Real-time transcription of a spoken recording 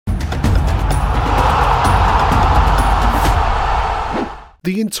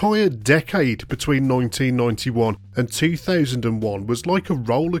The entire decade between 1991 and 2001 was like a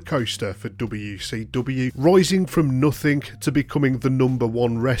roller coaster for WCW, rising from nothing to becoming the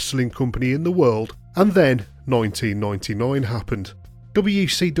 #1 wrestling company in the world, and then 1999 happened.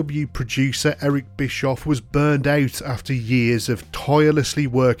 WCW producer Eric Bischoff was burned out after years of tirelessly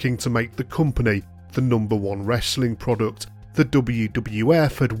working to make the company the #1 wrestling product. The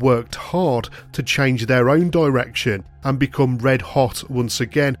WWF had worked hard to change their own direction and become red hot once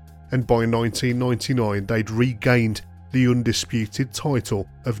again, and by 1999 they'd regained the undisputed title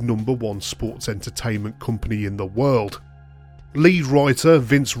of #1 sports entertainment company in the world. Lead writer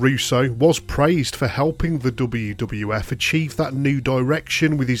Vince Russo was praised for helping the WWF achieve that new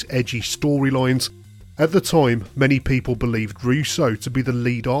direction with his edgy storylines. At the time, many people believed Russo to be the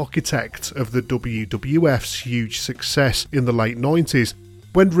lead architect of the WWF's huge success in the late 90s.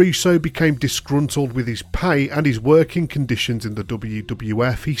 When Russo became disgruntled with his pay and his working conditions in the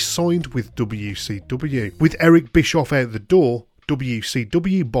WWF, he signed with WCW. With Eric Bischoff out the door,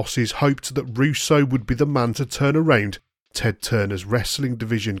 WCW bosses hoped that Russo would be the man to turn around Ted Turner's wrestling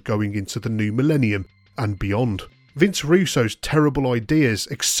division going into the new millennium and beyond. Vince Russo's terrible ideas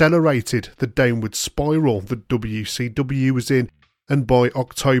accelerated the downward spiral that WCW was in, and by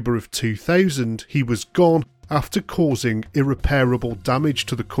October of 2000 he was gone after causing irreparable damage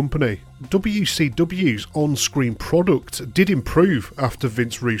to the company. WCW's on-screen product did improve after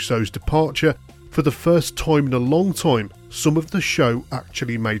Vince Russo's departure. For the first time in a long time, some of the show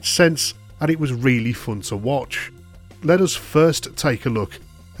actually made sense, and it was really fun to watch. Let us first take a look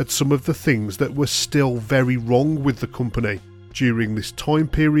at some of the things that were still very wrong with the company during this time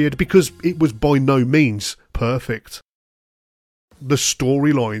period, because it was by no means perfect. The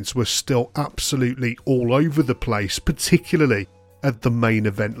storylines were still absolutely all over the place, particularly at the main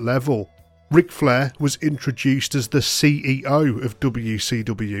event level. Ric Flair was introduced as the CEO of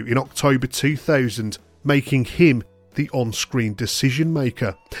WCW in October 2000, making him the on-screen decision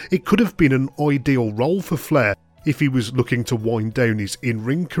maker. It could have been an ideal role for Flair if he was looking to wind down his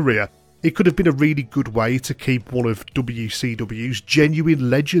in-ring career. It could have been a really good way to keep one of WCW's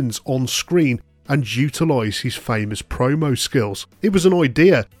genuine legends on screen and utilise his famous promo skills. It was an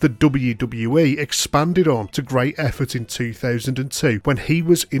idea that WWE expanded on to great effort in 2002 when he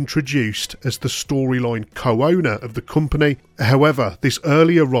was introduced as the storyline co-owner of the company. However, this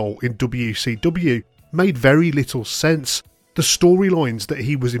earlier role in WCW made very little sense. The storylines that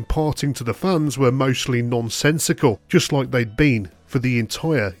he was imparting to the fans were mostly nonsensical, just like they'd been for the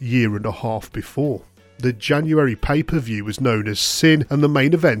entire year and a half before. The January pay-per-view was known as Sin, and the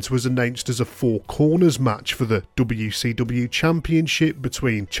main event was announced as a Four Corners match for the WCW Championship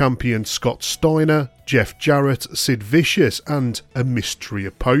between champion Scott Steiner, Jeff Jarrett, Sid Vicious, and a mystery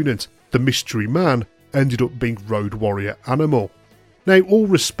opponent. The mystery man ended up being Road Warrior Animal. Now, all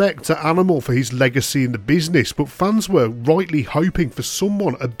respect to Animal for his legacy in the business, but fans were rightly hoping for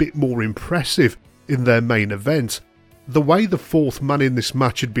someone a bit more impressive in their main event. The way the fourth man in this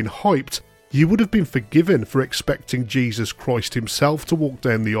match had been hyped, you would have been forgiven for expecting Jesus Christ himself to walk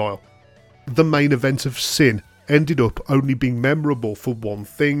down the aisle. The main event of Sin ended up only being memorable for one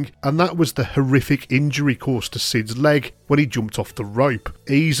thing, and that was the horrific injury caused to Sid's leg when he jumped off the rope.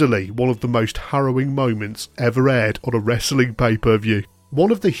 Easily one of the most harrowing moments ever aired on a wrestling pay-per-view. One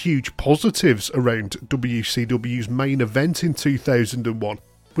of the huge positives around WCW's main event in 2001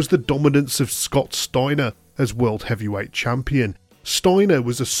 was the dominance of Scott Steiner as World Heavyweight Champion. Steiner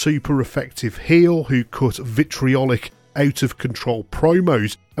was a super effective heel who cut vitriolic, out-of-control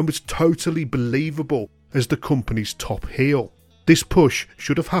promos and was totally believable as the company's top heel. This push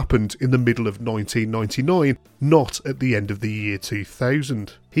should have happened in the middle of 1999, not at the end of the year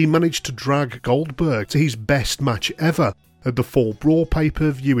 2000. He managed to drag Goldberg to his best match ever at the Fall Brawl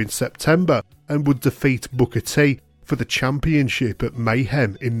pay-per-view in September and would defeat Booker T for the championship at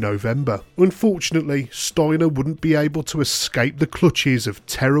Mayhem in November. Unfortunately, Steiner wouldn't be able to escape the clutches of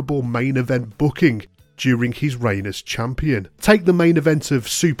terrible main event booking during his reign as champion. Take the main event of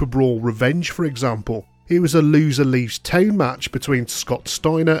Super Brawl Revenge for example. It was a loser leaves town match between Scott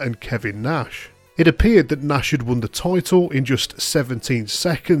Steiner and Kevin Nash. It appeared that Nash had won the title in just 17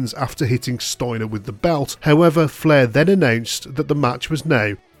 seconds after hitting Steiner with the belt. However, Flair then announced that the match was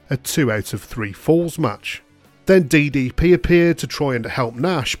now a 2 out of 3 falls match. Then DDP appeared to try and help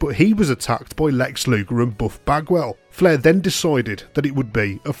Nash, but he was attacked by Lex Luger and Buff Bagwell. Flair then decided that it would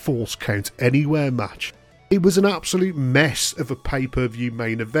be a Falls Count Anywhere match. It was an absolute mess of a pay-per-view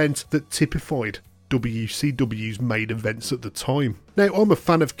main event that typified WCW's main events at the time. Now, I'm a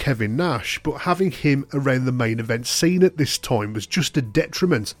fan of Kevin Nash, but having him around the main event scene at this time was just a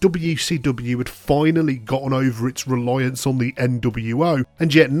detriment. WCW had finally gotten over its reliance on the NWO,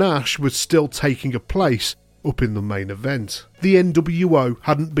 and yet Nash was still taking a place up in the main event. The NWO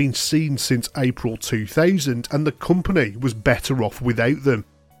hadn't been seen since April 2000, and the company was better off without them.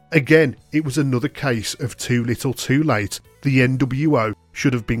 Again, it was another case of too little too late. The NWO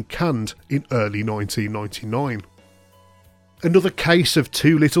should have been canned in early 1999. Another case of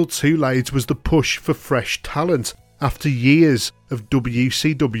too little too late was the push for fresh talent after years of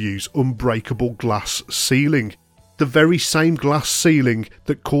WCW's unbreakable glass ceiling. The very same glass ceiling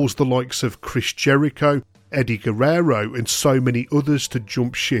that caused the likes of Chris Jericho, Eddie Guerrero and so many others to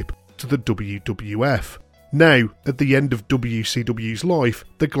jump ship to the WWF. Now, at the end of WCW's life,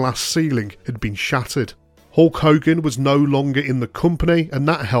 the glass ceiling had been shattered. Hulk Hogan was no longer in the company, and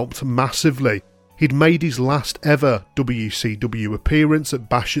that helped massively. He'd made his last ever WCW appearance at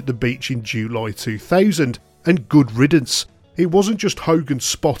Bash at the Beach in July 2000, and good riddance. It wasn't just Hogan's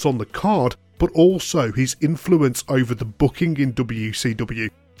spot on the card, but also his influence over the booking in WCW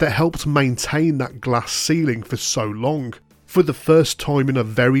that helped maintain that glass ceiling for so long. For the first time in a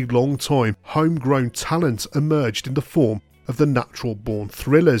very long time, homegrown talent emerged in the form of the Natural Born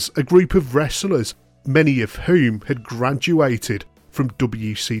Thrillers, a group of wrestlers, many of whom had graduated from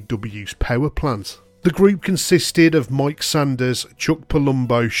WCW's power plant. The group consisted of Mike Sanders, Chuck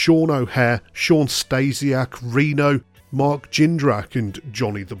Palumbo, Sean O'Hare, Sean Stasiak, Reno, Mark Jindrak and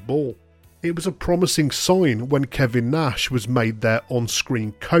Johnny the Bull. It was a promising sign when Kevin Nash was made their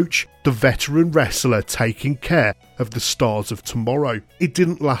on-screen coach, the veteran wrestler taking care of the stars of tomorrow. It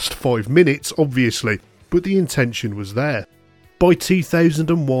didn't last 5 minutes, obviously, but the intention was there. By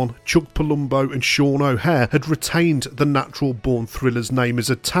 2001, Chuck Palumbo and Sean O'Hare had retained the Natural Born Thrillers name as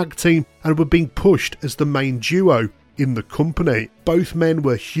a tag team and were being pushed as the main duo in the company. Both men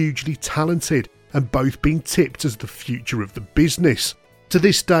were hugely talented and both being tipped as the future of the business. To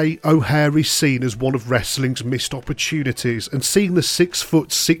this day, O'Hare is seen as one of wrestling's missed opportunities, and seeing the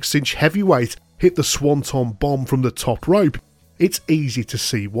 6'6" heavyweight hit the swanton bomb from the top rope, it's easy to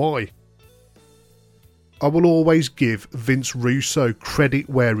see why. I will always give Vince Russo credit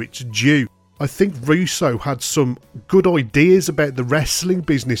where it's due. I think Russo had some good ideas about the wrestling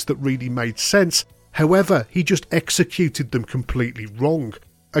business that really made sense, however, he just executed them completely wrong.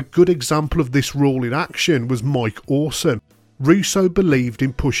 A good example of this rule in action was Mike Awesome. Russo believed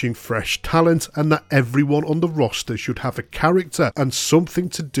in pushing fresh talent and that everyone on the roster should have a character and something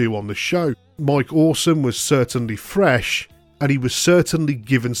to do on the show. Mike Awesome was certainly fresh, and he was certainly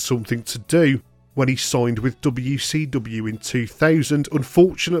given something to do when he signed with WCW in 2000.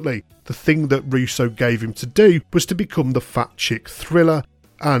 Unfortunately, the thing that Russo gave him to do was to become the Fat Chick Thriller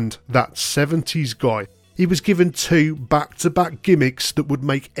and that 70s guy. He was given 2 back-to-back gimmicks that would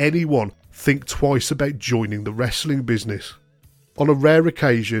make anyone think twice about joining the wrestling business. On a rare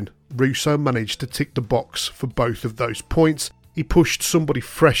occasion, Russo managed to tick the box for both of those points. He pushed somebody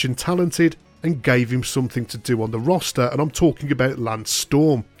fresh and talented and gave him something to do on the roster, and I'm talking about Lance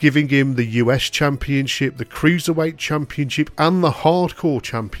Storm, giving him the US Championship, the Cruiserweight Championship and the Hardcore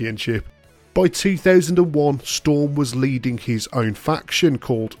Championship. By 2001, Storm was leading his own faction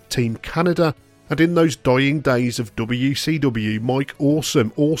called Team Canada, and in those dying days of WCW, Mike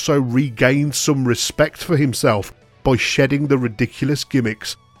Awesome also regained some respect for himself by shedding the ridiculous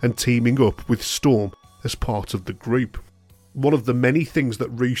gimmicks and teaming up with Storm as part of the group. One of the many things that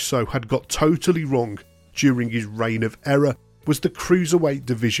Russo had got totally wrong during his reign of error was the Cruiserweight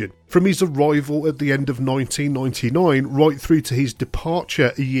division. From his arrival at the end of 1999 right through to his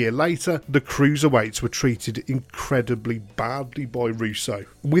departure a year later, the Cruiserweights were treated incredibly badly by Russo.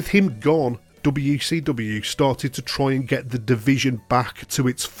 With him gone, WCW started to try and get the division back to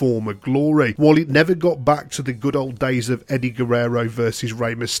its former glory. While it never got back to the good old days of Eddie Guerrero versus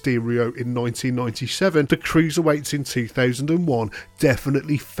Rey Mysterio in 1997, the Cruiserweights in 2001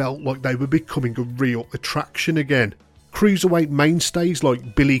 definitely felt like they were becoming a real attraction again. Cruiserweight mainstays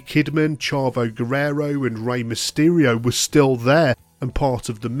like Billy Kidman, Chavo Guerrero and Rey Mysterio were still there and part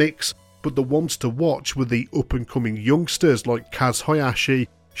of the mix, but the ones to watch were the up-and-coming youngsters like Kaz Hayashi,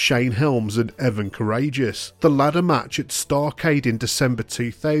 Shane Helms and Evan Courageous. The ladder match at Starrcade in December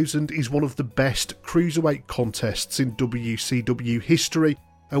 2000 is one of the best cruiserweight contests in WCW history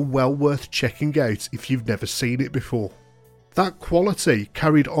and well worth checking out if you've never seen it before. That quality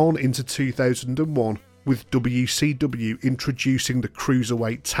carried on into 2001 with WCW introducing the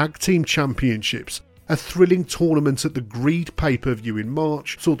Cruiserweight Tag Team Championships. A thrilling tournament at the Greed pay-per-view in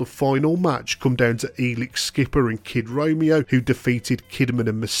March saw the final match come down to Elix Skipper and Kid Romeo, who defeated Kidman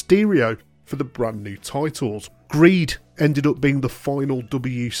and Mysterio for the brand new titles. Greed ended up being the final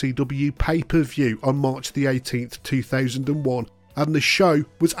WCW pay-per-view on March the 18th, 2001, and the show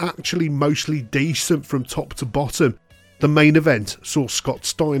was actually mostly decent from top to bottom. The main event saw Scott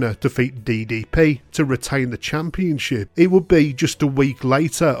Steiner defeat DDP to retain the championship. It would be just a week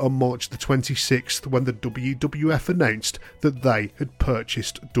later on March the 26th when the WWF announced that they had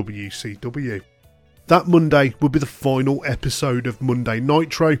purchased WCW. That Monday would be the final episode of Monday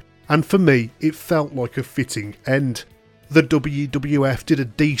Nitro, and for me it felt like a fitting end. The WWF did a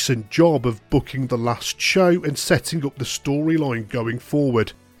decent job of booking the last show and setting up the storyline going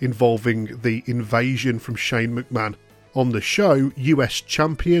forward, involving the invasion from Shane McMahon. On the show, US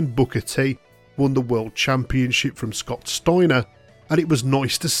champion Booker T won the World Championship from Scott Steiner, and it was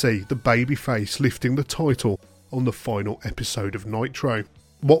nice to see the babyface lifting the title on the final episode of Nitro.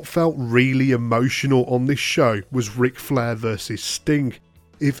 What felt really emotional on this show was Ric Flair vs Sting.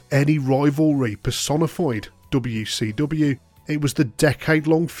 If any rivalry personified WCW, it was the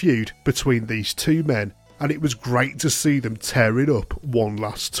decade-long feud between these two men, and it was great to see them tear it up one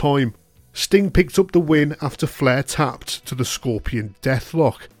last time. Sting picked up the win after Flair tapped to the Scorpion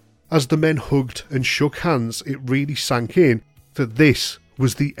Deathlock. As the men hugged and shook hands, it really sank in that this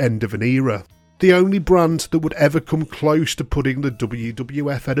was the end of an era. The only brand that would ever come close to putting the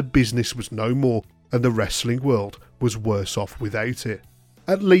WWF out of business was no more, and the wrestling world was worse off without it.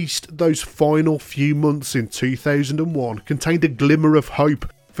 At least those final few months in 2001 contained a glimmer of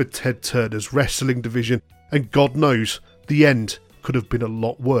hope for Ted Turner's wrestling division, and God knows the end could have been a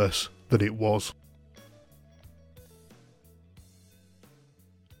lot worse than it was.